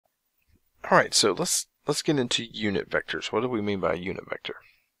Alright, so let's get into unit vectors. What do we mean by a unit vector?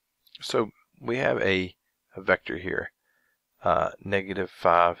 So we have a vector here,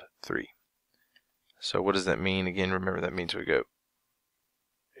 -5, 3. So what does that mean? Again, remember that means we go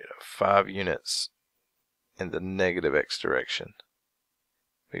 5 units in the negative x direction.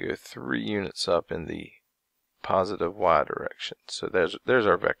 We go 3 units up in the positive y direction. So there's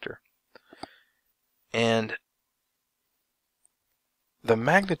our vector. And the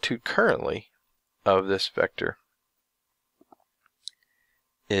magnitude currently of this vector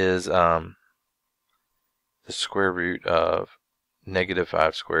is the square root of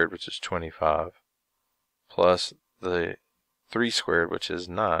 -5 squared, which is 25, plus the 3 squared, which is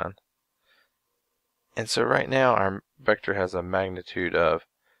 9. And so right now our vector has a magnitude of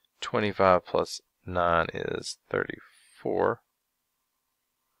 25 plus 9 is 34.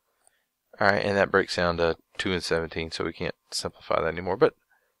 Alright, and that breaks down to 2 and 17, so we can't simplify that anymore. But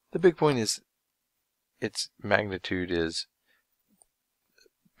the big point is its magnitude is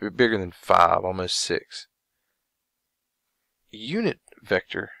bigger than 5, almost 6. Unit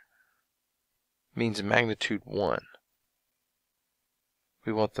vector means magnitude 1.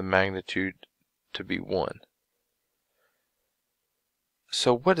 We want the magnitude to be 1.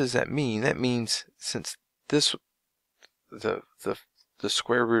 So what does that mean? That means since this the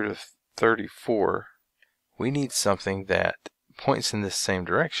square root of 34, we need something that points in this same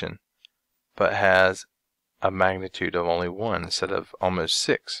direction but has a magnitude of only 1 instead of almost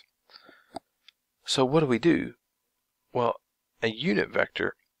 6. So what do? Well, a unit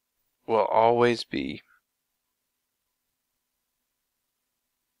vector will always be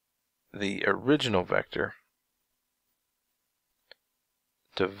the original vector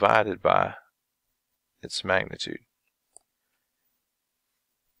divided by its magnitude.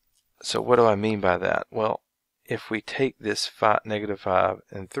 So what do I mean by that? Well, if we take this -5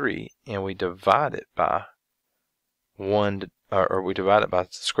 and 3 and we divide it by 1, or we divide it by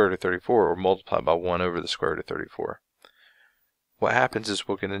the square root of 34, or multiply by 1 over the square root of 34, what happens is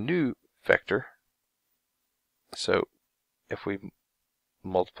we'll get a new vector. So if we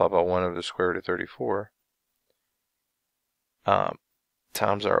multiply by 1 over the square root of 34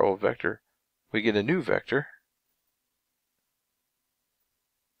 times our old vector, we get a new vector.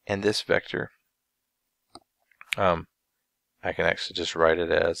 And this vector, I can actually just write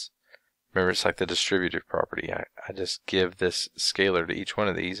it as, remember, it's like the distributive property. I just give this scalar to each one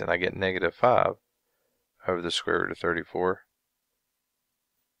of these, and I get -5 over the square root of 34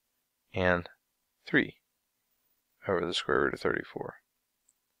 and 3 over the square root of 34.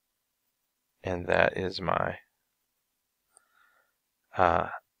 And that is my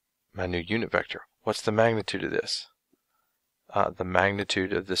my new unit vector. What's the magnitude of this? The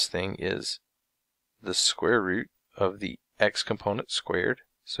magnitude of this thing is the square root of the x component squared.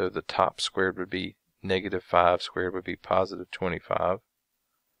 So the top squared would be -5 squared would be +25.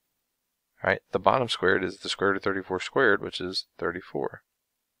 Alright, the bottom squared is the square root of 34 squared, which is 34.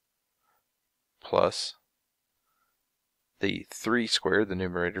 Plus the 3 squared, the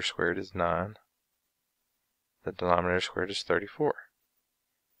numerator squared, is 9. The denominator squared is 34.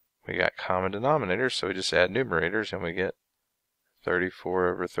 We got common denominators, so we just add numerators and we get 34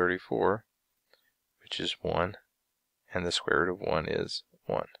 over 34, which is 1, and the square root of 1 is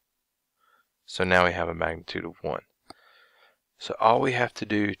 1. So now we have a magnitude of 1. So all we have to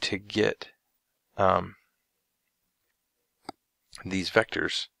do to get these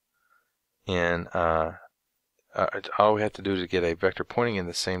vectors in, all we have to do to get a vector pointing in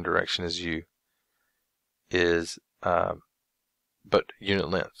the same direction as u is, but unit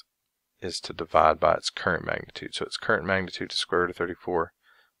length, is to divide by its current magnitude. So its current magnitude is square root of 34.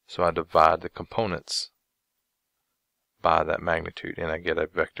 So I divide the components by that magnitude, and I get a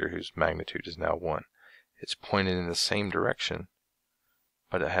vector whose magnitude is now 1. It's pointed in the same direction,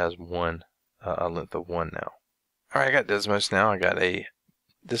 but it has a length of 1 now. Alright, I got Desmos now. I got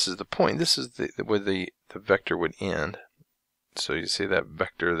this is the point. This is where the vector would end. So you see that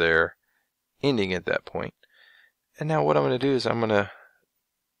vector there ending at that point. And now what I'm going to do is I'm going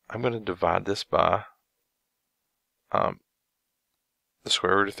to divide this by the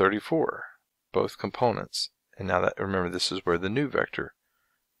square root of 34, both components. And now that, remember, this is where the new vector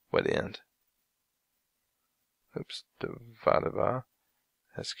would end. Oops, divided by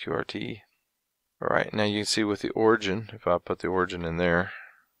SQRT. Alright, now you can see with the origin, if I put the origin in there,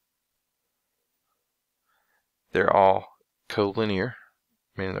 they're all collinear,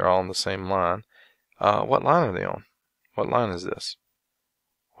 meaning they're all on the same line. What line are they on? What line is this?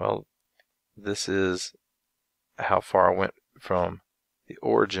 Well, this is how far I went from the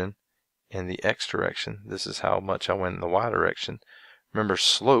origin in the x direction. This is how much I went in the y direction. Remember,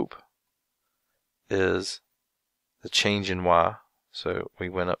 slope is the change in y. So we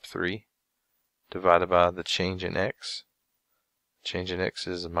went up 3 divided by the change in x. Change in x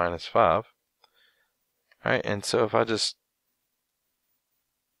is minus 5. Alright, and so if I just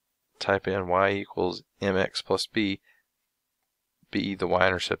type in y equals mx plus b, the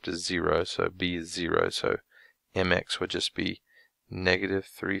y-intercept is 0, so b is 0, so mx would just be negative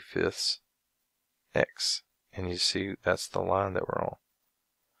 3/5 x. And you see that's the line that we're on.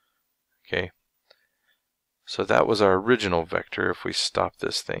 Okay, so that was our original vector if we stop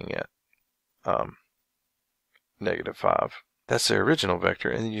this thing at negative 5. That's the original vector,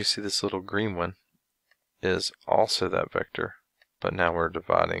 and then you see this little green one is also that vector, but now we're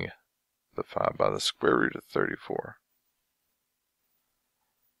dividing the 5 by the square root of 34.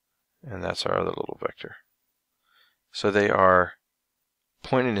 And that's our other little vector. So they are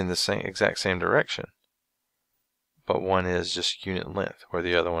pointed in the exact same direction, but one is just unit length, where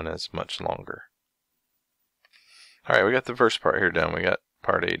the other one is much longer. Alright, we got the first part here done. We got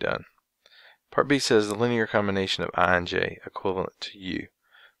part A done. Part B says the linear combination of I and j equivalent to u.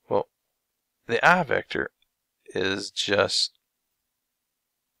 Well, the I vector is just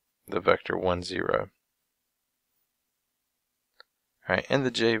the vector 1, 0. Alright, and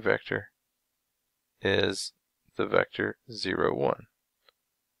the j vector is the vector 0, 1.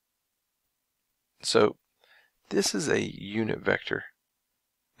 So this is a unit vector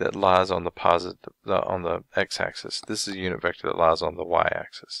that lies on the on the x-axis. This is a unit vector that lies on the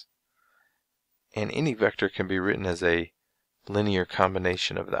y-axis. And any vector can be written as a linear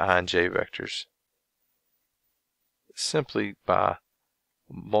combination of the I and j vectors simply by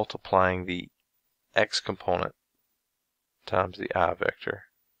multiplying the x component times the I vector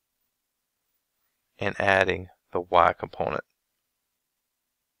and adding the y component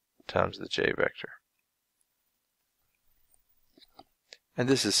times the j vector. And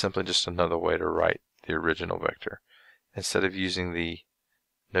this is simply just another way to write the original vector. Instead of using the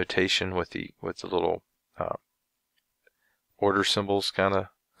notation with the little order symbols kind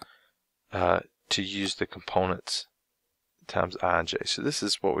of to use the components times I and j. So this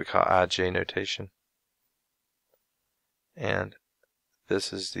is what we call IJ notation, and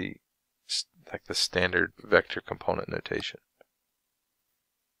this is like the standard vector component notation.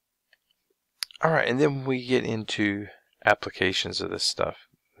 Alright, and then we get into applications of this stuff,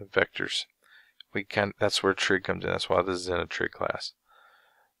 the vectors. That's where trig comes in. That's why this is in a trig class.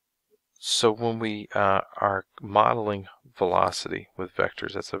 So when we are modeling velocity with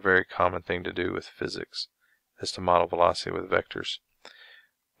vectors, that's a very common thing to do with physics, is to model velocity with vectors.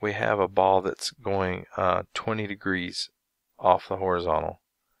 We have a ball that's going 20 degrees off the horizontal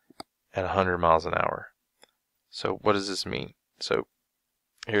at 100 miles an hour. So what does this mean? So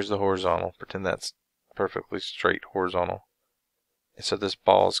here's the horizontal. Pretend that's perfectly straight horizontal. And so this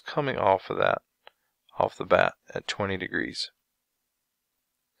ball is coming off of that, off the bat at 20 degrees.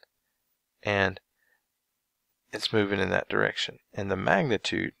 And it's moving in that direction. And the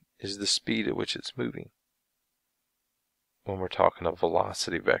magnitude is the speed at which it's moving when we're talking a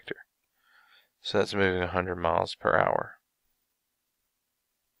velocity vector. So that's moving 100 miles per hour.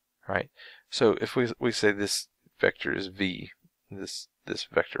 Right? So if we say this vector is v, this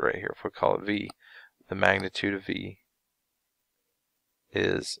vector right here, if we call it v, the magnitude of v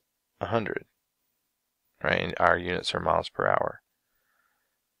is 100. Right? And our units are miles per hour.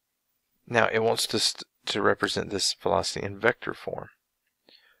 Now it wants to represent this velocity in vector form.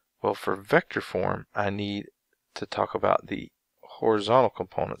 Well, for vector form, I need to talk about the horizontal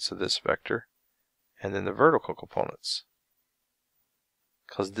components of this vector and then the vertical components.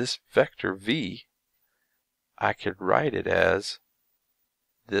 Because this vector v, I could write it as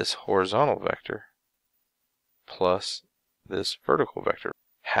this horizontal vector plus this vertical vector.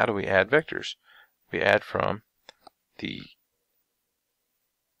 How do we add vectors? We add from the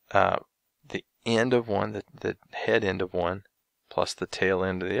end of one, the head end of one, plus the tail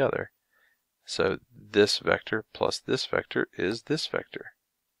end of the other. So this vector plus this vector is this vector.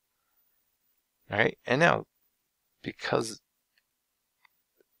 Alright, and now, because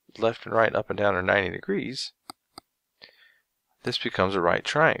left and right, up and down are 90 degrees, this becomes a right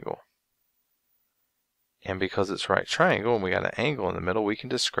triangle. And because it's right triangle and we got an angle in the middle, we can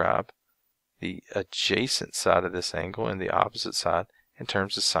describe the adjacent side of this angle and the opposite side in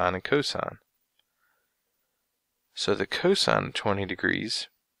terms of sine and cosine. So the cosine of 20 degrees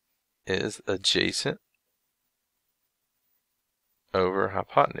is adjacent over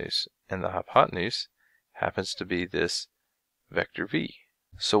hypotenuse, and the hypotenuse happens to be this vector v.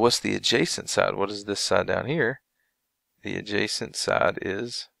 So what's the adjacent side? What is this side down here? The adjacent side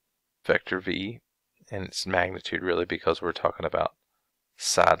is vector v, and its magnitude really, because we're talking about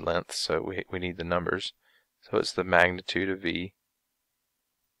side length, so we need the numbers. So it's the magnitude of V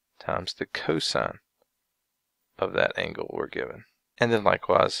times the cosine of that angle we're given. And then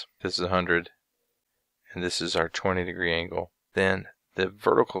likewise, this is 100, and this is our 20-degree angle. Then the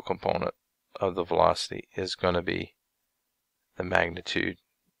vertical component of the velocity is going to be the magnitude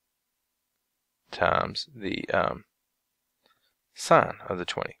times the sine of the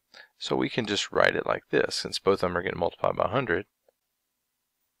 20. So we can just write it like this, since both of them are getting multiplied by 100.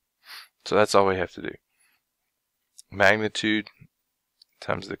 So that's all we have to do. Magnitude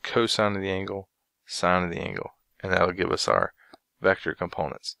times the cosine of the angle, sine of the angle, and that'll give us our vector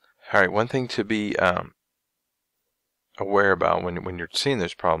components. Alright, one thing to be aware about when you're seeing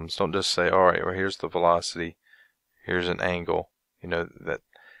those problems, don't just say, alright, well here's the velocity, here's an angle. You know that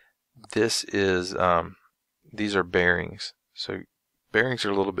this is, these are bearings. So bearings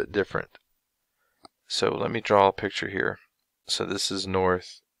are a little bit different. So let me draw a picture here. So this is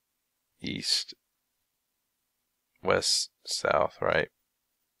north, east, west, south, right?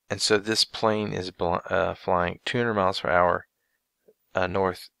 And so this plane is flying 200 miles per hour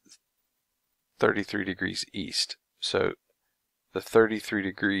north, 33 degrees east. So the 33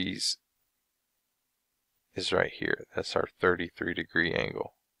 degrees is right here. That's our 33-degree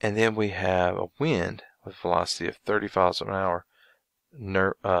angle. And then we have a wind with velocity of 30 miles an hour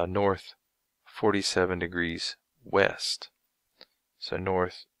north 47 degrees west. So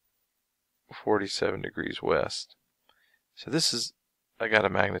north 47 degrees west. So this is, I got a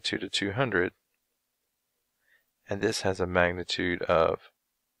magnitude of 200, and this has a magnitude of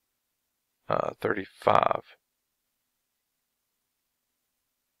 35.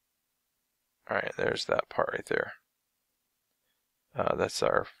 Alright, there's that part right there. That's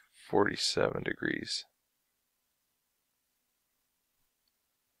our 47 degrees.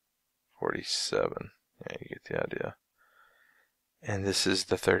 47. Yeah, you get the idea. And this is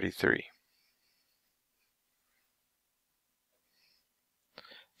the 33.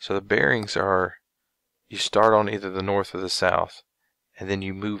 So the bearings are, you start on either the north or the south, and then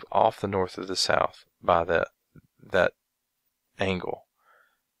you move off the north or the south by that angle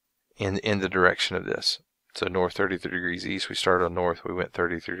in the direction of this. So north 33 degrees east, we started on north, we went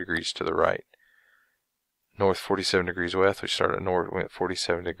 33 degrees to the right. North 47 degrees west, we started north, we went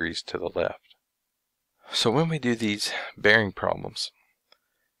 47 degrees to the left. So when we do these bearing problems,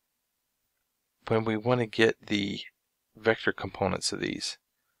 when we want to get the vector components of these,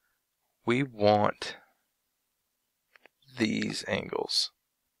 we want these angles,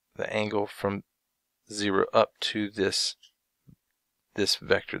 the angle from 0 up to this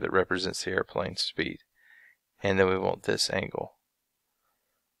vector that represents the airplane's speed, and then we want this angle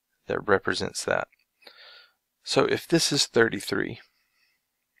that represents that. So if this is 33,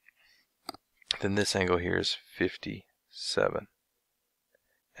 then this angle here is 57,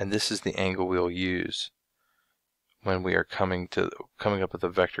 and this is the angle we'll use when we are coming up with the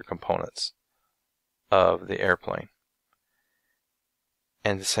vector components of the airplane.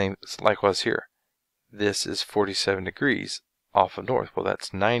 And the same likewise here. This is 47 degrees off of north. Well,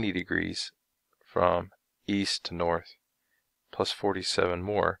 that's 90 degrees from east to north, plus 47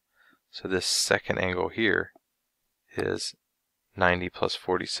 more. So this second angle here is 90 plus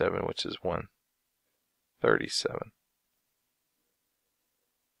 47, which is 137.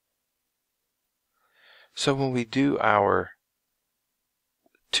 So when we do our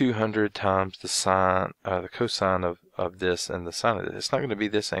 200 times the sine, the cosine of this and the sine of this, it's not going to be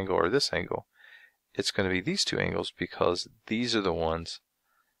this angle or this angle. It's going to be these two angles, because these are the ones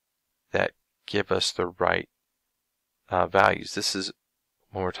that give us the right values. This is,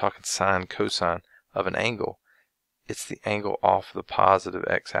 when we're talking sine, cosine of an angle, it's the angle off the positive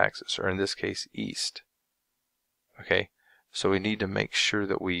x-axis, or in this case, east. Okay, so we need to make sure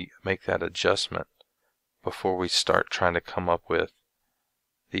that we make that adjustment before we start trying to come up with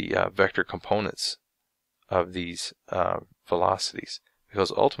the vector components of these velocities.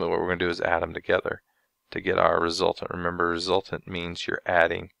 Because ultimately what we're going to do is add them together to get our resultant. Remember, resultant means you're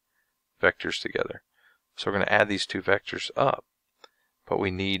adding vectors together. So we're going to add these two vectors up, but we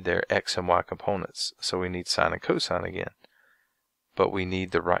need their x and y components. So we need sine and cosine again. But we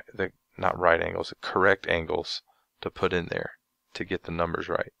need the correct angles to put in there to get the numbers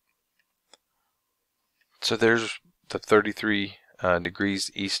right. So there's the 33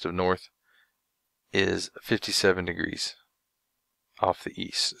 degrees east of north is 57 degrees off the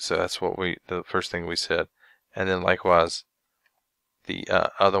east. So that's what the first thing we said. And then likewise, the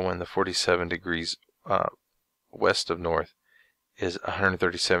other one, the 47 degrees west of north, is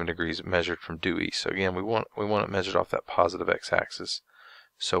 137 degrees measured from due east. So again, we want it measured off that positive x-axis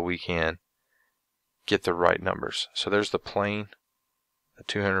so we can get the right numbers. So there's the plane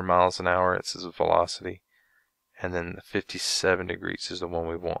the 200 miles an hour, it says velocity, and then the 57 degrees is the one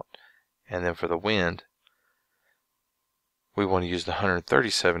we want. And then for the wind, we want to use the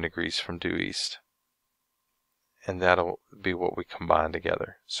 137 degrees from due east, and that'll be what we combine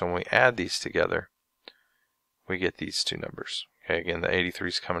together. So when we add these together, we get these two numbers. Okay, again, the 83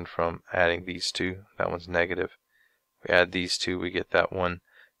 is coming from adding these two. That one's negative. We add these two, we get that one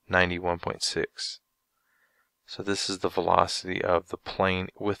 91.6. So this is the velocity of the plane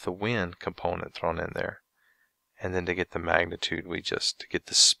with the wind component thrown in there. And then to get the magnitude, to get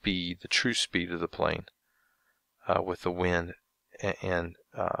the speed, the true speed of the plane with the wind and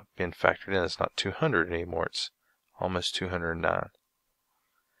being factored in, it's not 200 anymore, it's almost 209.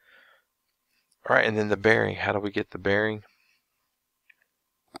 Alright, and then the bearing, how do we get the bearing?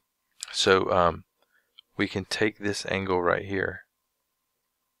 So we can take this angle right here,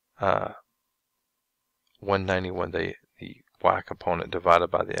 191, the y component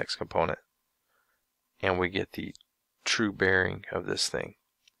divided by the x component, and we get the true bearing of this thing.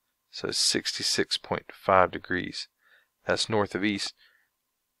 So it's 66.5 degrees. That's north of east.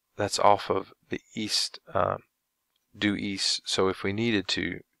 That's off of the east, due east. So if we needed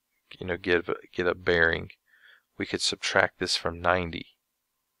to, get a bearing, we could subtract this from 90,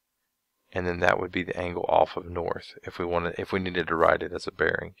 and then that would be the angle off of north if we needed to write it as a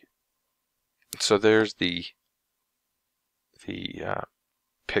bearing. So there's the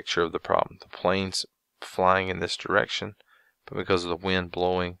picture of the problem. The plane's flying in this direction, but because of the wind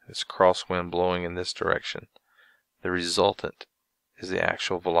blowing, this crosswind blowing in this direction, the resultant is the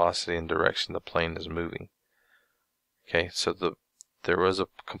actual velocity and direction the plane is moving. Okay, so there was a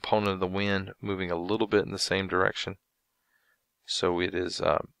component of the wind moving a little bit in the same direction, so it is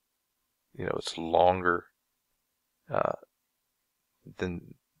it's longer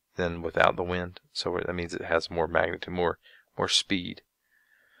than without the wind. So that means it has more magnitude, more speed.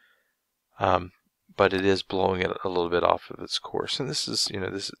 But it is blowing it a little bit off of its course. And this is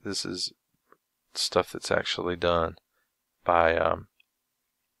this is stuff that's actually done by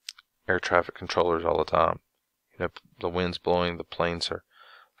air traffic controllers all the time. The wind's blowing, the planes are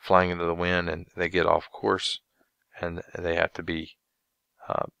flying into the wind, and they get off course, and they have to be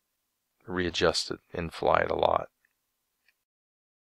readjusted in flight a lot.